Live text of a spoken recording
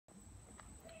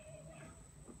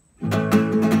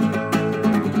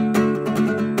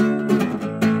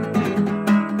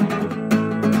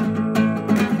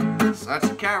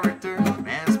such a character,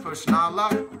 man's pushing our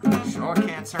luck. Sure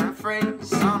can't turn afraid,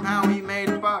 somehow he made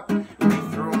a buck. We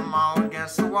threw him all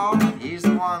against the wall, he's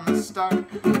the one that stuck.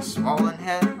 The swollen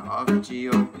head of the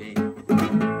GOP.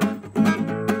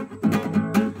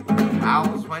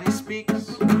 Howls when he speaks,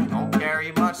 don't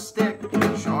carry much stick.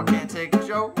 Sure can't take a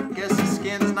joke, guess his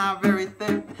skin's not very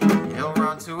thick. He'll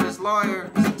run to his lawyers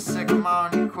and sick him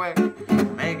on you quick,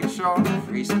 making sure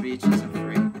free speech isn't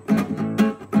free.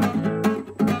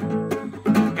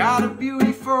 Got a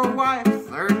beauty for a wife,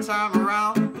 third time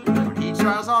around. When he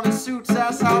tries on his suits,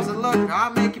 asks how's it look, I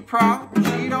make you proud.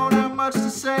 She don't have much to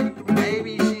say,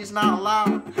 baby, she's not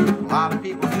allowed. A lot of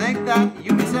people think that,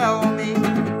 you tell me.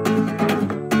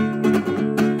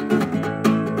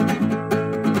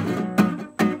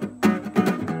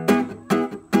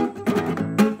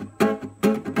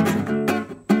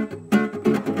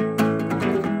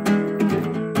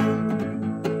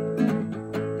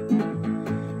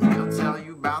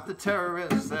 About the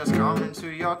terrorists that's coming to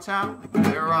your town.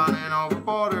 They're running over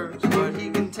borders, but he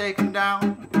can take them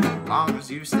down. As long as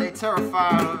you stay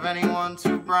terrified of anyone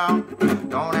too brown.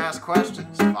 Don't ask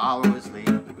questions, follow his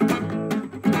lead.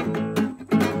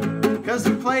 Cause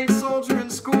he played soldier in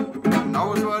school,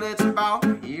 knows what it's about.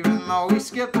 Even though he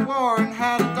skipped the war and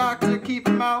had a doctor keep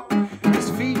him out.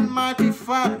 His feet might be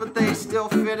flat, but they still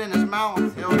fit in his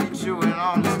mouth. He'll be chewing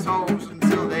on his toes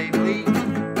until they bleed.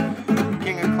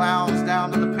 King of clowns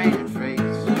down to the painted